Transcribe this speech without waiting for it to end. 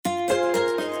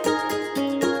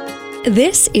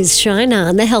This is Shine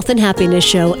On, the Health and Happiness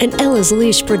Show, an Ella's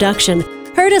Leash production.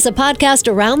 Heard as a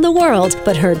podcast around the world,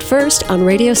 but heard first on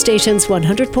radio stations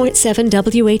 100.7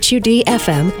 WHUD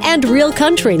FM and Real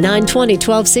Country 920,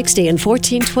 1260, and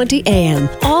 1420 AM,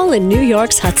 all in New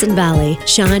York's Hudson Valley.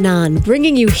 Shine On,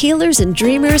 bringing you healers and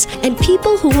dreamers and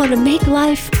people who want to make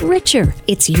life richer.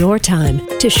 It's your time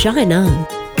to shine on.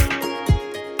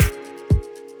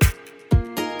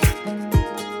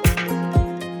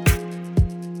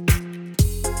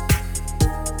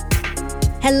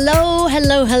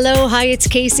 Hello. Hi, it's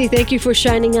Casey. Thank you for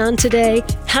shining on today.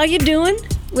 How you doing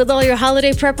with all your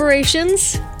holiday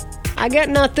preparations? I got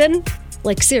nothing.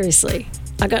 Like, seriously,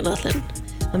 I got nothing.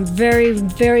 I'm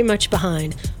very much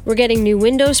behind. We're getting new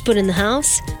windows put in the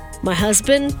house. My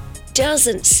husband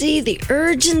doesn't see the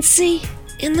urgency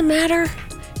in the matter.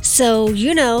 So,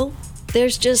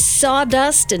 there's just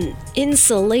sawdust and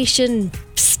insulation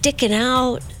sticking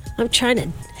out. I'm trying to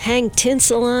hang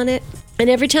tinsel on it. And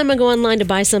every time I go online to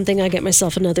buy something, I get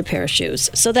myself another pair of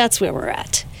shoes. So that's where we're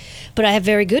at. But I have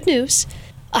very good news.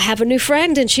 I have a new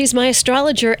friend, and she's my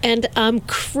astrologer, and I'm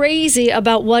crazy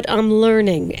about what I'm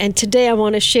learning. And today I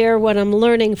want to share what I'm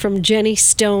learning from Jenny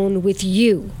Stone with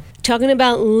you. Talking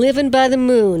about living by the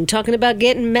moon, talking about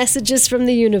getting messages from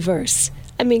the universe.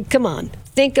 I mean, come on.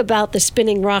 Think about the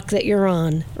spinning rock that you're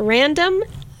on. Random?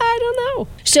 I don't know.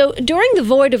 So during the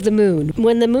void of the moon,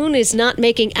 when the moon is not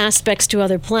making aspects to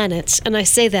other planets, and I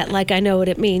say that like I know what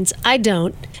it means, I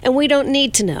don't, and we don't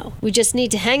need to know. We just need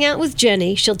to hang out with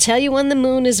Jenny. She'll tell you when the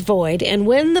moon is void, and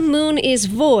when the moon is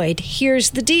void,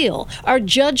 here's the deal. Our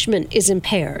judgment is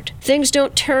impaired. Things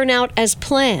don't turn out as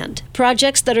planned.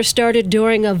 Projects that are started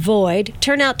during a void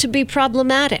turn out to be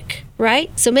problematic.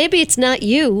 Right? So maybe it's not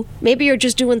you. Maybe you're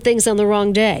just doing things on the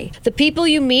wrong day. The people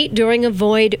you meet during a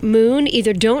void moon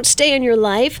either don't stay in your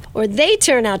life or they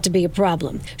turn out to be a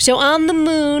problem. So on the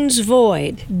moon's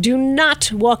void, do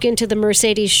not walk into the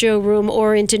Mercedes showroom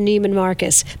or into Neiman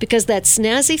Marcus, because that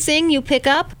snazzy thing you pick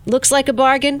up looks like a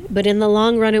bargain, but in the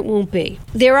long run it won't be.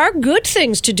 There are good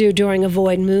things to do during a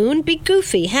void moon. Be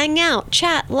goofy, hang out,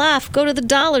 chat, laugh, go to the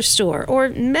dollar store, or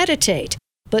meditate.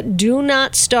 But do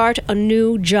not start a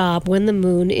new job when the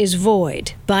moon is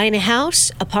void. Buying a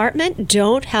house, apartment,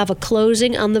 don't have a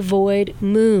closing on the void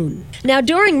moon. Now,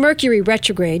 during Mercury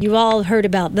retrograde, you all heard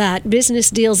about that. Business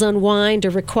deals unwind or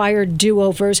require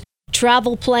do-overs.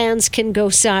 Travel plans can go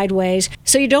sideways.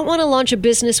 So you don't want to launch a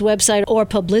business website or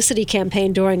publicity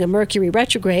campaign during a Mercury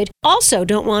retrograde. Also,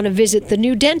 don't want to visit the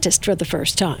new dentist for the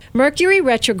first time. Mercury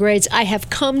retrogrades I have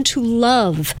come to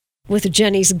love with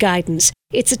Jenny's guidance.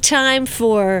 It's a time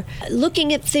for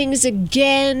looking at things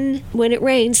again. When it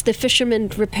rains, the fishermen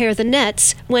repair the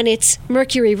nets. When it's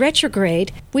Mercury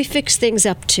retrograde, we fix things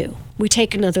up too. We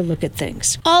take another look at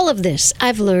things. All of this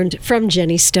I've learned from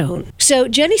Jenny Stone. So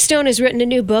Jenny Stone has written a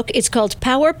new book. It's called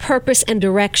Power, Purpose, and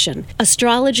Direction,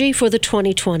 Astrology for the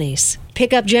 2020s.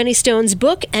 Pick up Jenny Stone's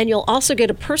book, and you'll also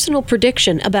get a personal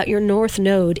prediction about your North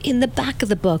Node in the back of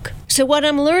the book. So what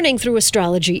I'm learning through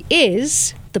astrology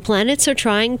is the planets are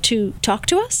trying to talk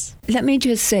to us? Let me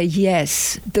just say,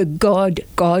 yes, the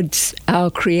gods, our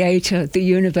creator, the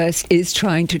universe is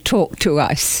trying to talk to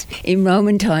us. In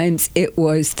Roman times, it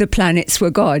was the planets were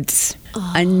gods.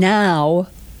 Oh. And now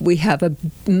we have a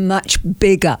much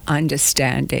bigger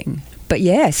understanding. But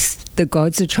yes, the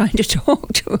gods are trying to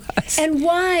talk to us. And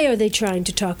why are they trying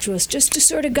to talk to us? Just to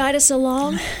sort of guide us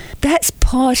along? That's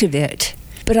part of it.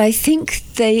 But I think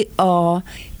they are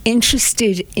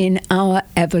interested in our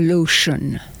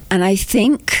evolution. And I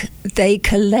think they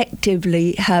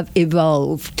collectively have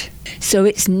evolved. So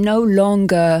it's no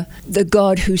longer the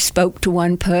God who spoke to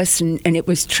one person and it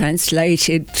was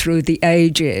translated through the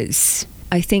ages.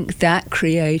 I think that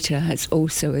creator has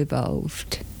also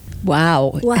evolved.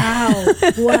 Wow.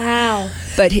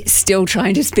 But it's still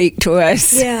trying to speak to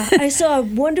us. Yeah, I saw a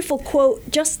wonderful quote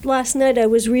just last night. I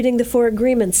was reading The Four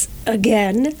Agreements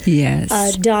again.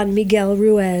 Yes. Don Miguel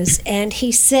Ruiz. And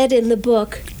he said in the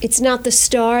book, it's not the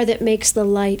star that makes the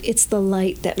light, it's the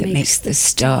light that makes the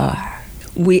star.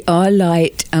 We are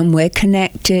light, and we're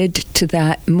connected to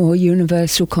that more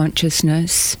universal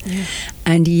consciousness. Yeah.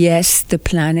 And yes, the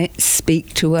planets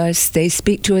speak to us. They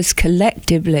speak to us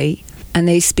collectively. And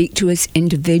they speak to us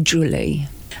individually.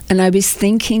 And I was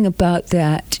thinking about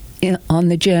that on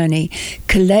the journey.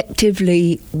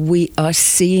 Collectively, we are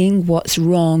seeing what's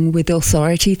wrong with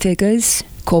authority figures,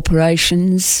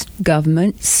 corporations,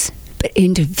 governments. But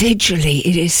individually,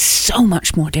 it is so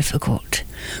much more difficult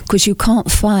because you can't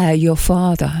fire your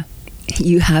father.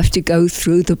 you have to go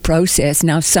through the process.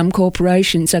 Now, some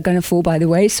corporations are going to fall by the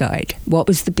wayside. What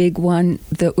was the big one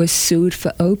that was sued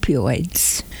for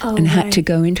opioids and had to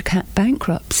go into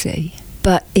bankruptcy?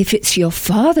 But if it's your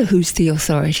father who's the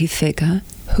authority figure,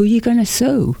 who are you going to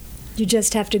sue? You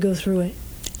just have to go through it.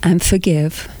 And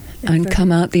forgive. And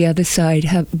come out the other side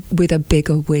with a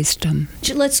bigger wisdom.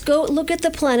 Let's go look at the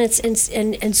planets,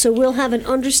 and so we'll have an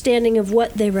understanding of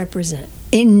what they represent.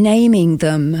 In naming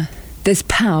them, there's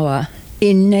power.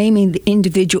 In naming the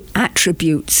individual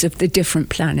attributes of the different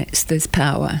planets, there's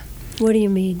power. What do you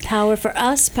mean? Power for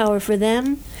us? Power for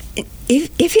them?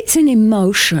 If it's an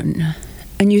emotion,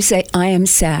 and you say, I am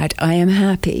sad, I am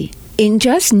happy, in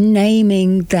just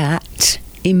naming that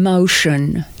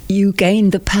emotion, you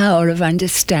gain the power of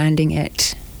understanding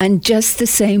it. And just the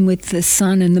same with the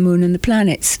sun and the moon and the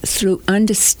planets, through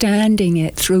understanding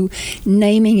it, through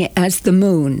naming it as the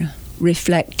moon,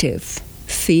 reflective,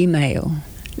 female,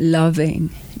 loving,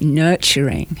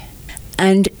 nurturing.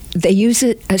 And they use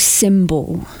it as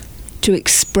symbol to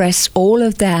express all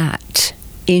of that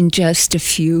in just a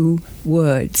few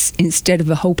words instead of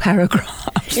a whole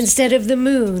paragraph. Instead of the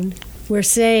moon, we're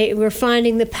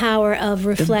finding the power of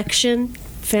reflection,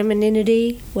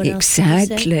 femininity. What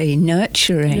exactly,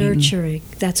 nurturing. Nurturing.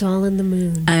 That's all in the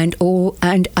moon. And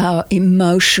our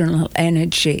emotional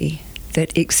energy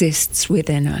that exists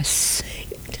within us.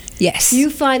 Yes. You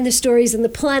find the stories in the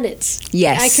planets.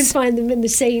 Yes. I can find them in the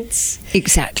saints.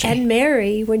 Exactly. And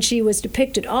Mary, when she was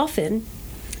depicted often,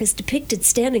 is depicted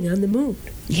standing on the moon.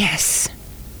 Yes.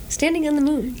 Standing on the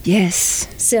moon. Yes.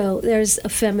 So there's a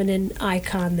feminine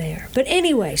icon there. But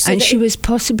anyway. And she was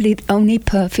possibly the only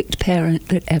perfect parent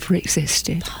that ever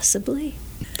existed. Possibly.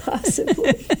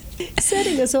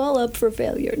 Setting us all up for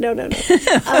failure. No.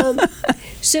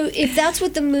 So if that's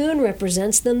what the moon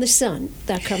represents, then the sun,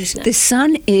 that comes next. The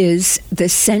sun is the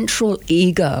central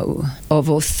ego of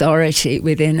authority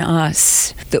within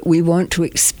us that we want to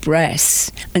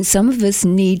express. And some of us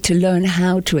need to learn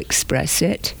how to express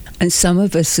it. And some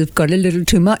of us have got a little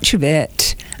too much of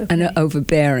it and are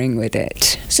overbearing with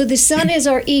it. So the sun is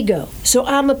our ego. So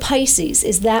I'm a Pisces.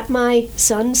 Is that my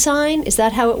sun sign? Is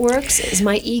that how it works? Is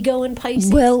my ego in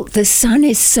Pisces? Well, the sun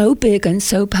is so big and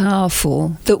so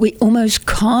powerful that we almost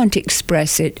can't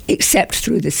express it except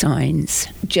through the signs.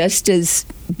 Just as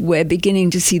we're beginning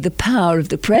to see the power of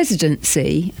the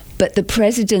presidency, but the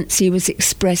presidency was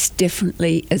expressed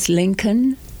differently as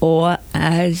Lincoln or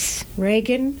as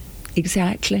Reagan.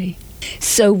 Exactly.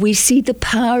 So we see the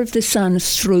power of the sun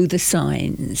through the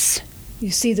signs.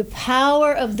 You see the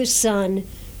power of the sun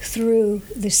through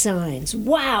the signs.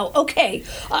 Wow. Okay.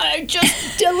 I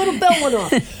just a little bell went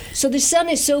off. So the sun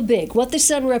is so big. What the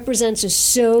sun represents is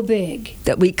so big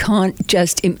that we can't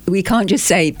just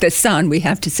say the sun. We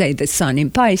have to say the sun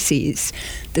in Pisces,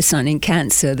 the sun in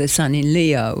Cancer, the sun in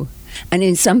Leo. And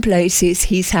in some places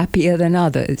he's happier than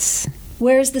others.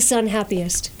 Where is the sun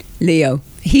happiest? Leo.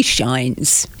 He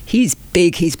shines. He's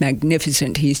big, he's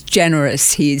magnificent, he's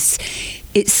generous,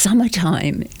 it's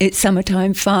summertime. It's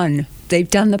summertime fun. They've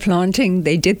done the planting,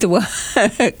 they did the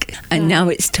work, and now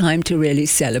it's time to really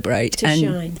celebrate and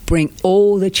shine. Bring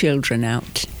all the children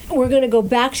out. We're going to go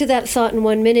back to that thought in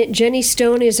 1 minute. Jenny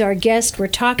Stone is our guest. We're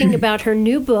talking about her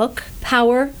new book,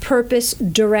 Power, Purpose,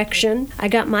 Direction. I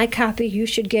got my copy. You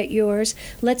should get yours.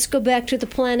 Let's go back to the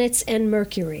planets and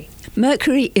Mercury.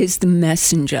 Mercury is the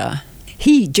messenger.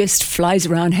 He just flies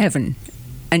around heaven.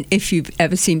 And if you've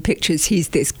ever seen pictures, he's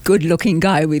this good-looking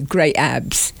guy with great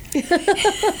abs.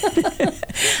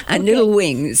 And little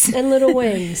wings. And little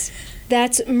wings.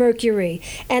 That's Mercury.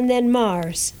 And then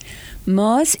Mars.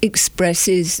 Mars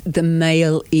expresses the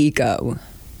male ego.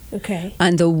 Okay.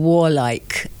 And the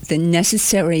warlike, the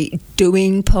necessary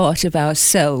doing part of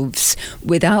ourselves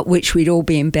without which we'd all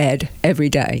be in bed every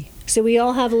day. So we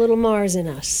all have a little Mars in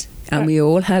us. And we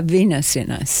all have Venus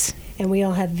in us. And we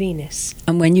all have Venus.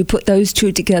 And when you put those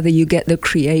two together, you get the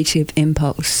creative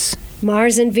impulse.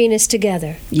 Mars and Venus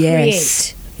together.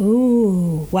 Yes. Create.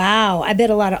 Ooh, wow. I bet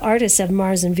a lot of artists have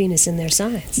Mars and Venus in their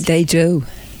signs. They do.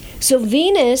 So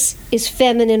Venus is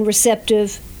feminine,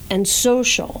 receptive, and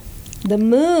social. The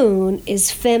moon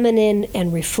is feminine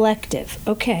and reflective.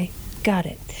 Okay, got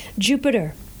it.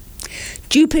 Jupiter.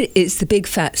 Jupiter is the big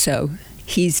fatso.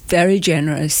 He's very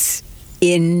generous.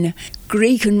 In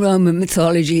Greek and Roman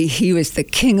mythology, he was the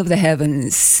king of the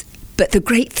heavens. But the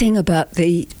great thing about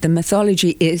the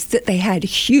mythology is that they had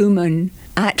human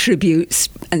attributes,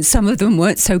 and some of them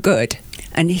weren't so good.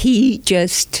 And he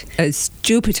just, as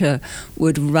Jupiter,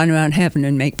 would run around heaven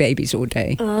and make babies all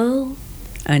day. Oh.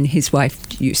 And his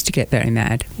wife used to get very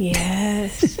mad.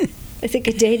 Yes. I think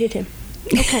I dated him.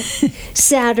 Okay.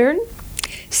 Saturn.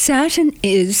 Saturn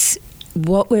is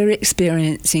what we're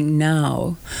experiencing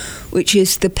now, which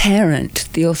is the parent,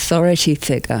 the authority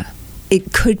figure.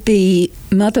 It could be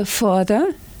mother,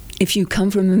 father. If you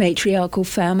come from a matriarchal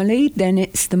family, then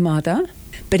it's the mother.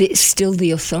 But it's still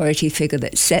the authority figure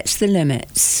that sets the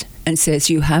limits and says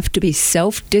you have to be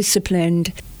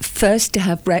self-disciplined, first to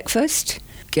have breakfast,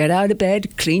 get out of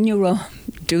bed, clean your room,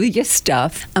 do your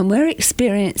stuff. And we're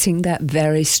experiencing that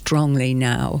very strongly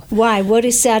now. Why? What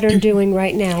is Saturn doing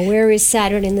right now? Where is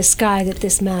Saturn in the sky that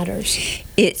this matters?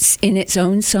 It's in its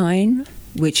own sign,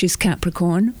 which is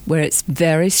Capricorn, where it's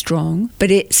very strong.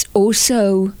 But it's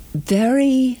also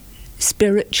very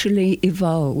spiritually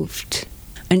evolved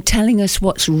and telling us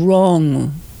what's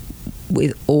wrong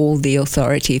with all the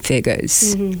authority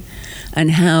figures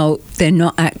and how they're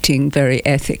not acting very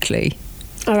ethically.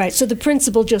 All right, so the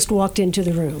principal just walked into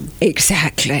the room.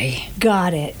 Exactly.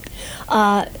 Got it.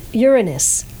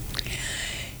 Uranus.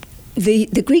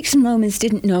 The Greeks and Romans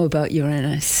didn't know about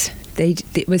Uranus.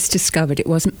 It was discovered. It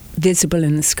wasn't visible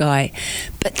in the sky.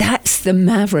 But that's the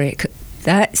maverick.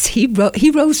 He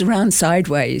rolls around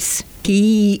sideways.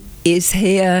 He is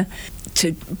here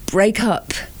to break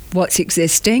up what's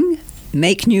existing,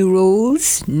 make new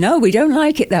rules. No, we don't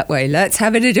like it that way. Let's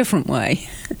have it a different way.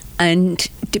 And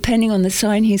depending on the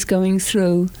sign he's going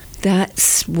through,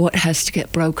 that's what has to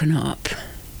get broken up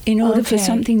in order for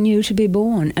something new to be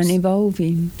born and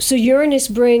evolving. So Uranus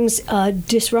brings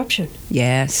disruption.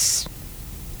 Yes.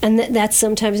 And that's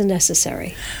sometimes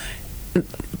necessary.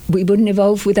 We wouldn't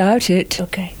evolve without it.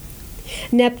 Okay.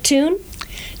 Neptune?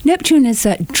 Neptune is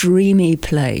that dreamy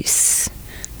place,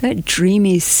 that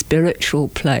dreamy spiritual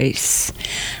place.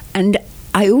 And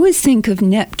I always think of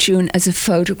Neptune as a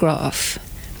photograph.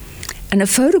 And a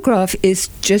photograph is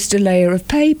just a layer of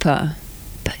paper,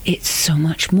 but it's so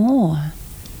much more.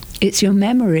 It's your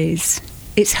memories.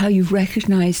 It's how you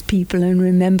recognize people and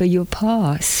remember your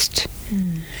past.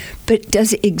 But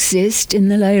does it exist in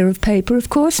the layer of paper? Of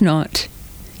course not.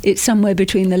 It's somewhere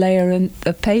between the layer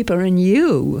of paper and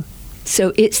you.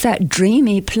 So it's that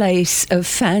dreamy place of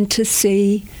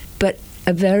fantasy, but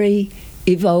a very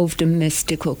evolved and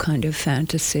mystical kind of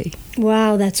fantasy.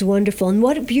 Wow, that's wonderful. And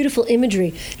what a beautiful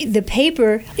imagery. The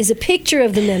paper is a picture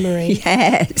of the memory.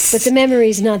 Yes. But the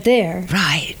memory's not there.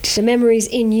 Right. The memory's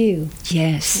in you.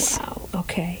 Yes. Wow,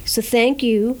 okay. So thank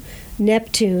you,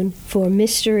 Neptune, for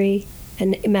mystery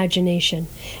and imagination.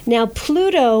 Now,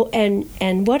 Pluto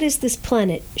and what is this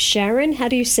planet? Charon? How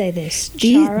do you say this?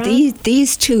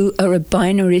 These two are a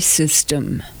binary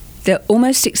system. They're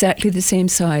almost exactly the same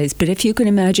size, but if you can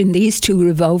imagine these two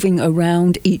revolving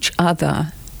around each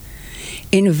other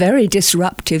in a very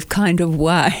disruptive kind of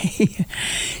way,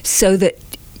 so that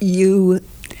you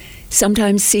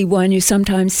sometimes see one, you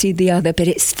sometimes see the other, but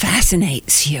it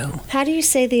fascinates you. How do you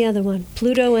say the other one?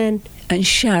 Pluto and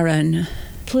Charon.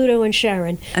 Pluto and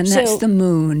Charon. And that's the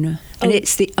moon. And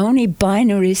it's the only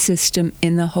binary system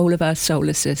in the whole of our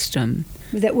solar system.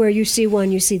 That where you see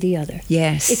one, you see the other.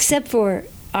 Yes. Except for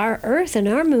our Earth and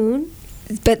our moon.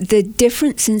 But the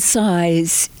difference in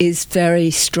size is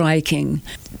very striking.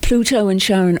 Pluto and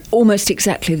Charon almost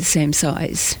exactly the same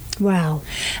size. Wow.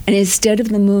 And instead of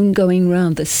the moon going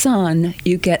around the sun,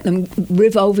 you get them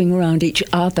revolving around each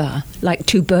other, like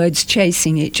two birds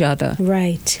chasing each other.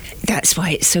 Right. That's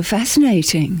why it's so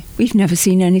fascinating. We've never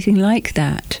seen anything like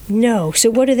that. No.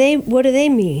 So what do they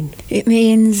mean? It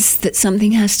means that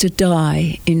something has to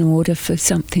die in order for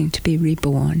something to be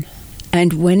reborn.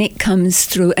 And when it comes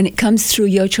through, and it comes through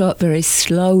your chart very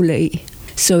slowly,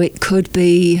 so it could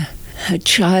be a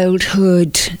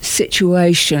childhood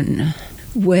situation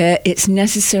where it's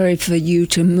necessary for you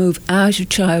to move out of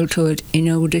childhood in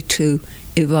order to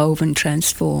evolve and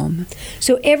transform.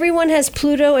 So everyone has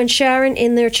Pluto and Charon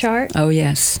in their chart? Oh,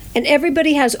 yes. And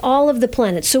everybody has all of the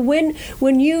planets. So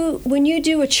when you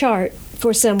do a chart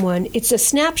for someone, it's a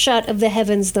snapshot of the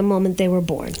heavens the moment they were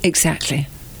born. Exactly.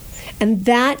 And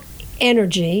that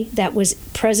energy that was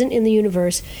present in the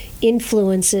universe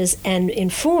influences and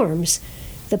informs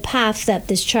the path that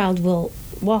this child will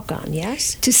walk on,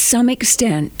 yes? To some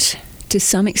extent.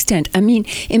 I mean,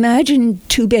 imagine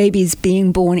two babies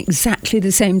being born exactly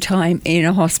the same time in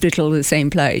a hospital, the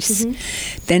same place.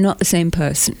 Mm-hmm. They're not the same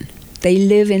person. They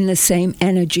live in the same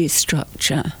energy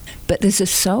structure. But there's a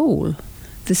soul.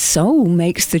 The soul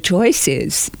makes the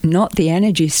choices, not the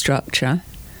energy structure.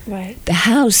 Right. The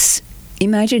house,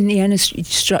 imagine the energy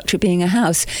structure being a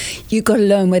house. You've got to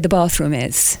learn where the bathroom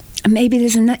is. And maybe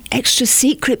there's an extra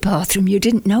secret bathroom you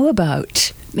didn't know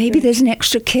about. Maybe there's an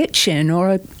extra kitchen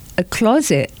or a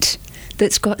closet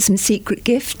that's got some secret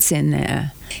gifts in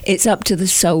there. It's up to the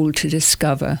soul to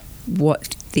discover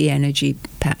what the energy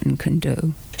pattern can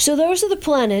do. So those are the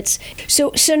planets.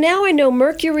 So now I know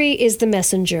Mercury is the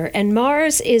messenger, and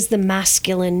Mars is the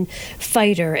masculine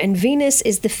fighter, and Venus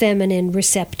is the feminine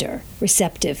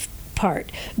receptive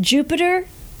part. Jupiter,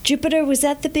 was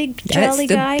that the big jolly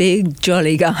guy? That's the big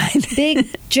jolly guy.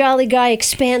 Big jolly guy,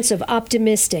 expansive,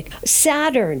 optimistic.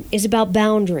 Saturn is about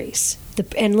boundaries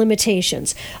and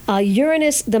limitations.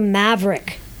 Uranus, the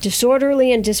maverick,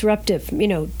 disorderly and disruptive,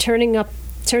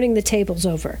 turning the tables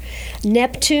over.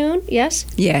 Neptune, yes?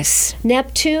 Yes.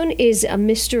 Neptune is a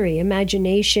mystery,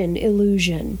 imagination,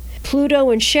 illusion. Pluto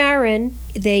and Charon,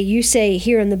 you say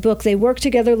here in the book, they work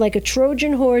together like a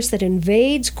Trojan horse that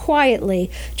invades quietly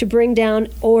to bring down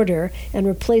order and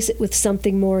replace it with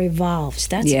something more evolved.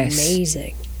 That's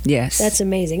amazing. Yes. That's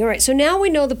amazing. All right, so now we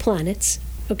know the planets.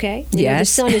 Okay? We know the Yes.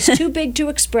 sun is too big to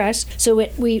express, so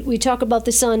we talk about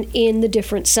the sun in the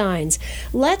different signs.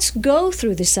 Let's go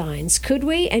through the signs, could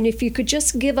we? And if you could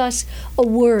just give us a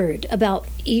word about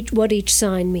what each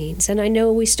sign means. And I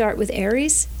know we start with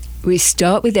Aries. We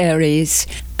start with Aries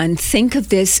and think of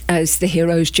this as the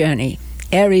hero's journey.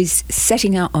 Aries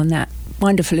setting out on that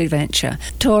wonderful adventure.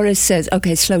 Taurus says,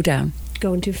 okay, slow down.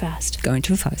 Going too fast. Going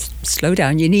too fast. Slow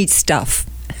down. You need stuff.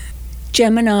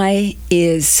 Gemini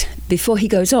is, before he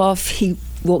goes off, he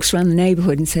walks around the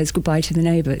neighborhood and says goodbye to the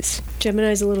neighbors.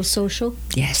 Gemini's a little social.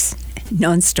 Yes,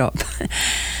 non-stop.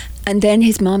 And then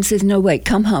his mom says, no, wait,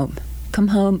 come home. Come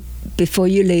home before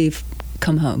you leave.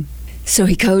 Come home. So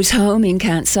he goes home in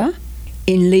Cancer.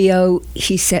 In Leo,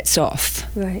 he sets off.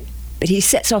 Right. But he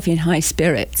sets off in high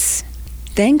spirits.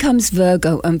 Then comes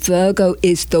Virgo, and Virgo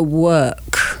is the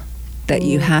work that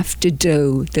you have to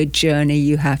do, the journey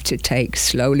you have to take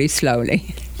slowly,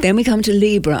 slowly. Then we come to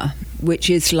Libra, which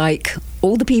is like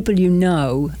all the people you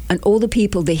know and all the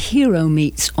people the hero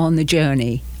meets on the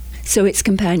journey. So it's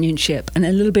companionship and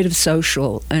a little bit of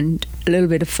social and a little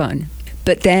bit of fun.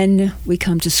 But then we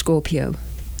come to Scorpio.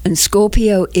 And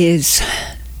Scorpio is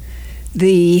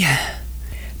the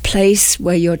place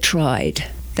where you're tried.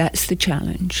 That's the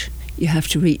challenge. You have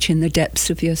to reach in the depths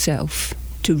of yourself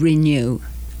to renew.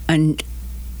 And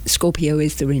Scorpio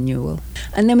is the renewal.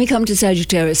 And then we come to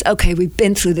Sagittarius. Okay, we've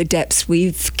been through the depths.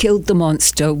 We've killed the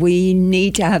monster. We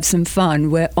need to have some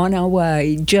fun. We're on our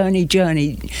way. Journey,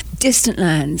 distant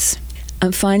lands.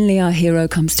 And finally our hero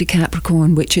comes to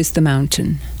Capricorn, which is the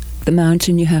mountain. The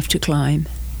mountain you have to climb,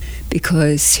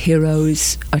 because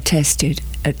heroes are tested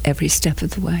at every step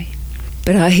of the way.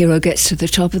 But our hero gets to the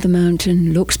top of the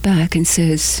mountain, looks back and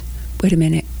says, wait a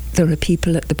minute, there are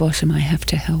people at the bottom I have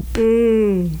to help.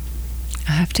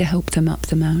 I have to help them up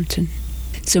the mountain.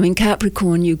 So in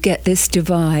Capricorn, you get this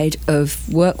divide of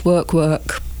work,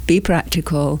 be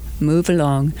practical, move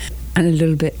along, and a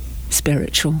little bit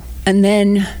spiritual. And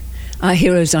then our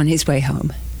hero's on his way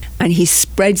home. And he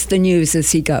spreads the news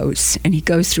as he goes. And he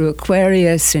goes through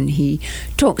Aquarius, and he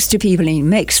talks to people, and he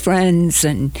makes friends,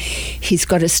 and he's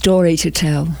got a story to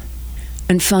tell.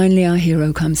 And finally our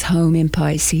hero comes home in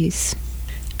Pisces.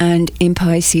 And in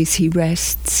Pisces he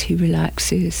rests, he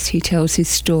relaxes, he tells his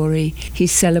story, he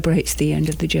celebrates the end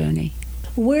of the journey.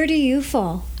 Where do you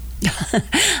fall?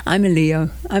 I'm a Leo.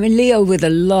 I'm a Leo with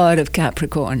a lot of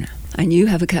Capricorn. And you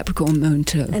have a Capricorn moon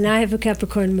too. And I have a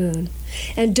Capricorn moon.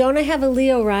 And don't I have a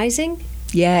Leo rising?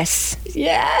 Yes.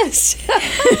 Yes.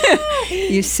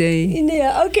 You see.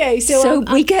 Yeah, okay. So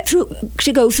we get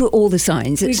to go through all the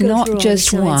signs. It's not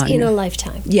just one. In a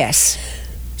lifetime. Yes.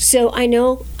 So I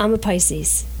know I'm a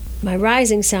Pisces. My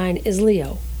rising sign is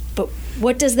Leo. But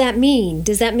what does that mean?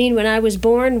 Does that mean when I was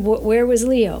born, where was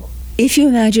Leo? If you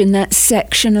imagine that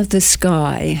section of the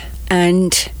sky,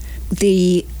 and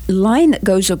the line that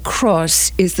goes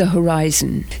across is the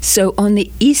horizon. So on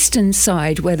the eastern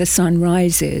side where the sun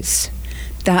rises,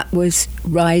 that was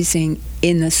rising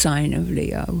in the sign of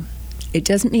Leo. It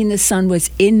doesn't mean the sun was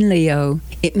in Leo.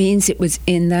 It means it was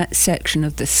in that section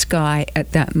of the sky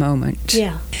at that moment.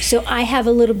 Yeah. So I have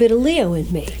a little bit of Leo in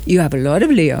me. You have a lot of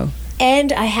Leo.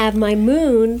 And I have my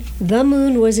moon. The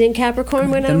moon was in Capricorn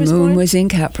when I was born. The moon was in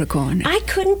Capricorn. I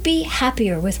couldn't be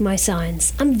happier with my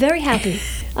signs. I'm very happy.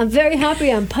 I'm very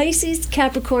happy. I'm Pisces,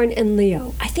 Capricorn, and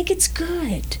Leo. I think it's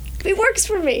good. It works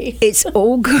for me. It's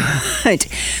all good.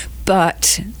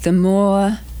 But the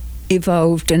more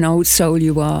evolved an old soul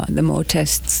you are, the more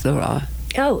tests there are.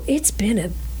 Oh, it's been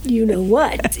a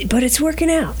you-know-what, but it's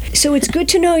working out. So it's good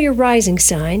to know your rising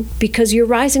sign, because your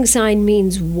rising sign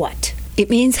means what? It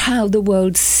means how the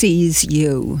world sees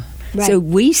you. Right. So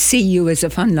we see you as a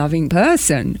fun-loving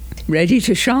person, ready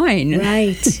to shine.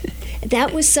 Right.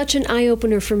 That was such an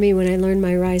eye-opener for me when I learned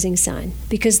my rising sign,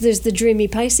 because there's the dreamy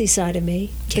Pisces side of me,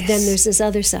 but then there's this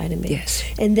other side of me. Yes.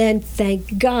 And then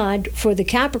thank God for the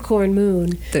Capricorn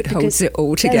moon. That holds it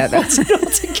all together.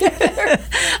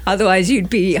 Otherwise you'd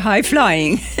be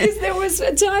high-flying. Because there was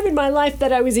a time in my life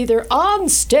that I was either on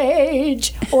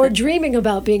stage or dreaming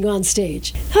about being on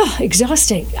stage. Oh,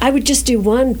 exhausting. I would just do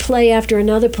one play after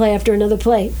another play after another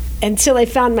play until I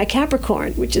found my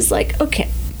Capricorn, which is like,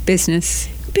 okay. Business.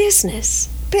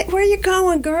 But where are you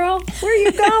going, girl? Where are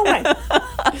you going?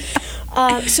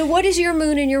 So what is your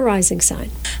moon and your rising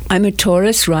sign? I'm a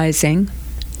Taurus rising,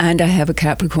 and I have a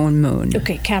Capricorn moon.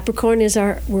 Okay, Capricorn is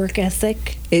our work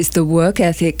ethic. It's the work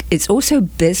ethic. It's also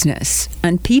business.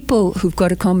 And people who've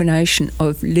got a combination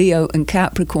of Leo and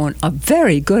Capricorn are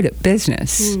very good at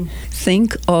business.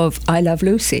 Think of I Love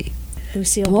Lucy.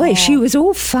 Lucille Boy, Ball. she was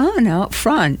all fun out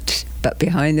front, but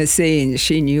behind the scenes,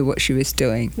 she knew what she was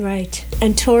doing. Right.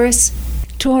 And Taurus?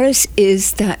 Taurus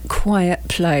is that quiet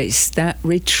place, that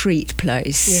retreat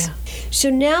place. Yeah. So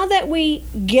now that we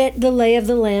get the lay of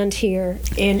the land here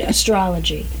in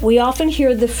astrology, we often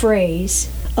hear the phrase,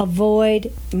 a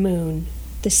void moon.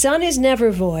 The sun is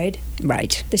never void.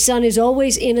 Right. The sun is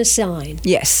always in a sign.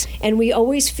 Yes. And we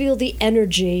always feel the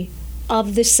energy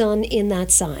of the sun in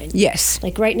that sign. Yes.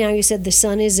 Like right now you said the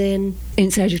sun is in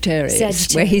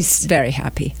Sagittarius, where he's very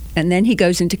happy. And then he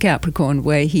goes into Capricorn,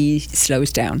 where he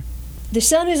slows down. The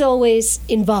sun is always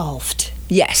involved.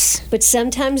 Yes. But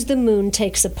sometimes the moon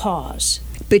takes a pause.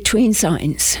 Between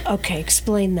signs. Okay,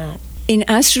 explain that. In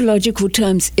astrological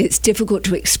terms, it's difficult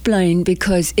to explain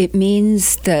because it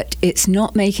means that it's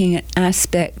not making an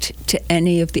aspect to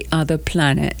any of the other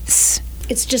planets.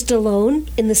 It's just alone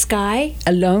in the sky?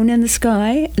 Alone in the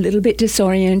sky, a little bit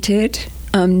disoriented.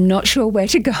 I'm not sure where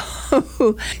to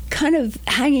go. Kind of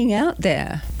hanging out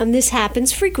there. And this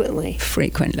happens frequently?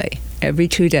 Frequently. Every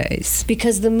 2 days.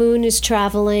 Because the moon is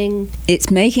traveling? It's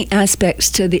making aspects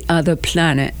to the other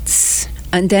planets.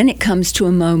 And then it comes to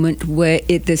a moment where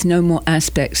there's no more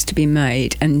aspects to be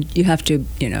made, and you have to,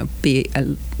 be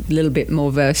a little bit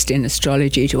more versed in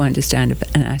astrology to understand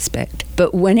an aspect.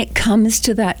 But when it comes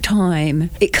to that time,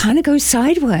 it kind of goes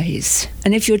sideways.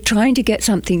 And if you're trying to get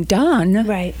something done,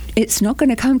 right, it's not going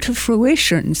to come to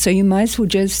fruition. So you might as well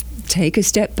just take a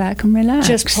step back and relax.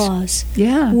 Just pause.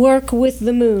 Yeah. Work with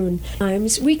the moon.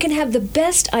 We can have the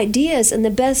best ideas and the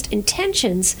best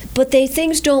intentions, but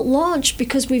things don't launch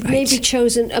because we've maybe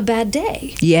chosen a bad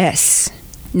day. Yes.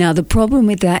 Now, the problem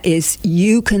with that is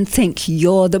you can think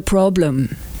you're the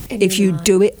problem. And if you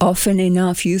do it often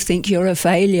enough, you think you're a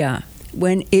failure.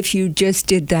 When if you just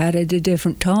did that at a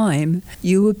different time,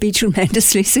 you would be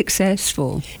tremendously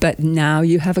successful. But now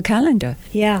you have a calendar.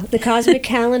 Yeah, the Cosmic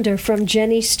Calendar from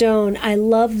Jenny Stone. I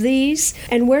love these.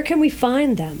 And where can we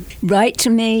find them? Write to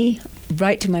me.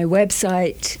 Write to my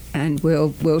website, and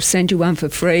we'll send you one for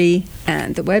free.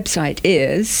 And the website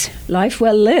is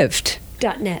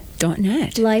lifewelllived.net.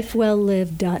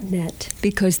 Lifewelllived.net.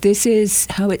 Because this is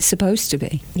how it's supposed to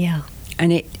be. Yeah.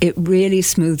 And it really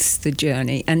smooths the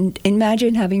journey. And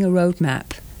imagine having a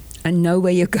roadmap and know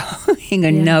where you're going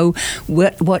and know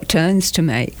what turns to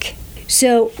make.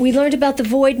 So we learned about the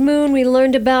void moon. We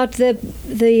learned about the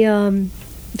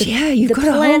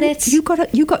planets. You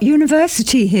got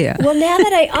university here. Well, now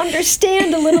that I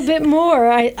understand a little bit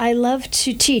more, I love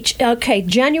to teach. Okay,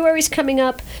 January's coming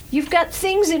up. You've got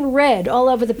things in red all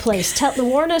over the place.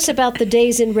 Warn us about the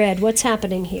days in red. What's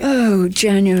happening here? Oh,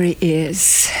 January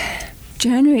is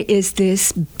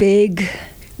this big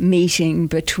meeting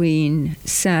between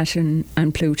Saturn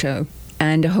and Pluto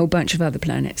and a whole bunch of other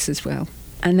planets as well.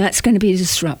 And that's going to be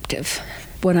disruptive.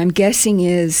 What I'm guessing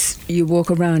is you walk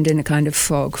around in a kind of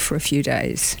fog for a few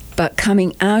days. But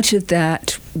coming out of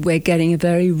that, we're getting a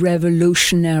very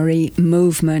revolutionary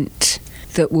movement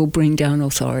that will bring down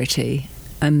authority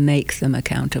and make them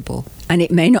accountable. And it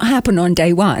may not happen on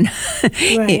day one.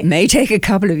 Right. It may take a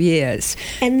couple of years.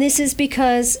 And this is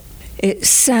because... It's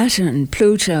Saturn,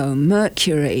 Pluto,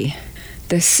 Mercury,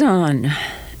 the Sun,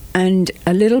 and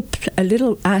a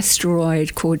little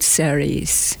asteroid called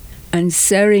Ceres. And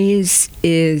Ceres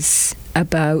is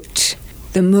about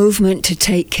the movement to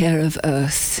take care of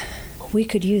Earth. We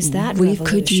could use that We revolution.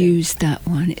 could use that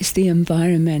one. It's the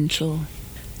environmental.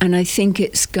 And I think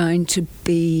it's going to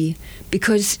be,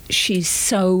 because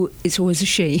it's always a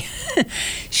she,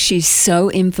 she's so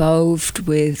involved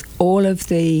with all of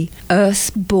the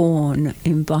earth-born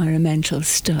environmental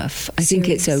stuff. I think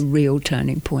it's a real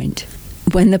turning point.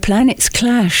 When the planets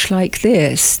clash like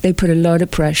this, they put a lot of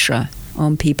pressure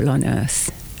on people on Earth.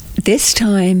 This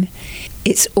time,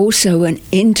 it's also an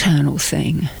internal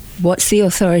thing. What's the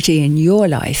authority in your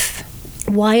life?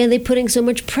 Why are they putting so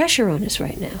much pressure on us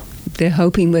right now? They're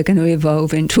hoping we're going to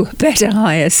evolve into a better,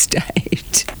 higher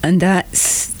state. And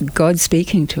that's God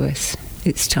speaking to us.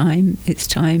 It's time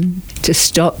to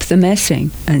stop the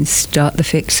messing and start the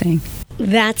fixing.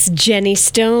 That's Jenny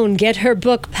Stone. Get her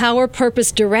book, Power,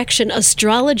 Purpose, Direction,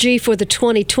 Astrology for the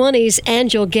 2020s,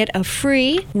 and you'll get a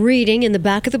free reading in the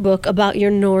back of the book about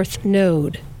your North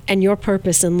Node and your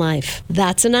purpose in life.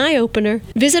 That's an eye-opener.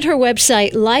 Visit her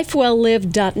website,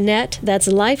 lifewelllived.net. That's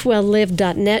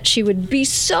lifewelllived.net. She would be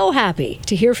so happy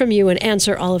to hear from you and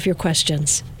answer all of your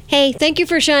questions. Hey, thank you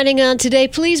for shining on today.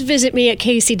 Please visit me at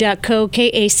casey.co,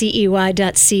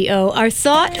 KACEY.co. Our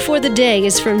thought for the day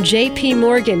is from J.P.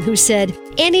 Morgan, who said,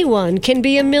 anyone can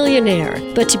be a millionaire,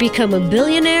 but to become a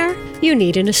billionaire, you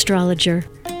need an astrologer.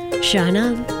 Shine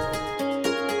on.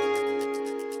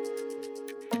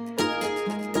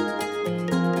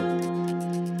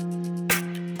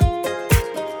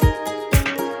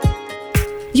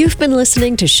 You've been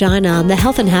listening to Shine On, the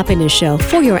Health and Happiness Show,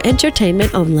 for your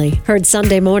entertainment only. Heard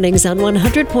Sunday mornings on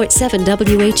 100.7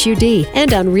 WHUD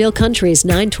and on Real Country's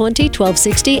 920,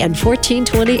 1260, and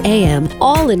 1420 AM,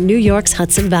 all in New York's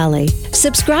Hudson Valley.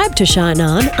 Subscribe to Shine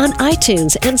On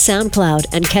iTunes and SoundCloud,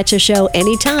 and catch a show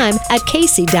anytime at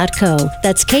casey.co.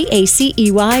 That's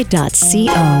KACEY.co.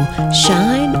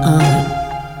 Shine on.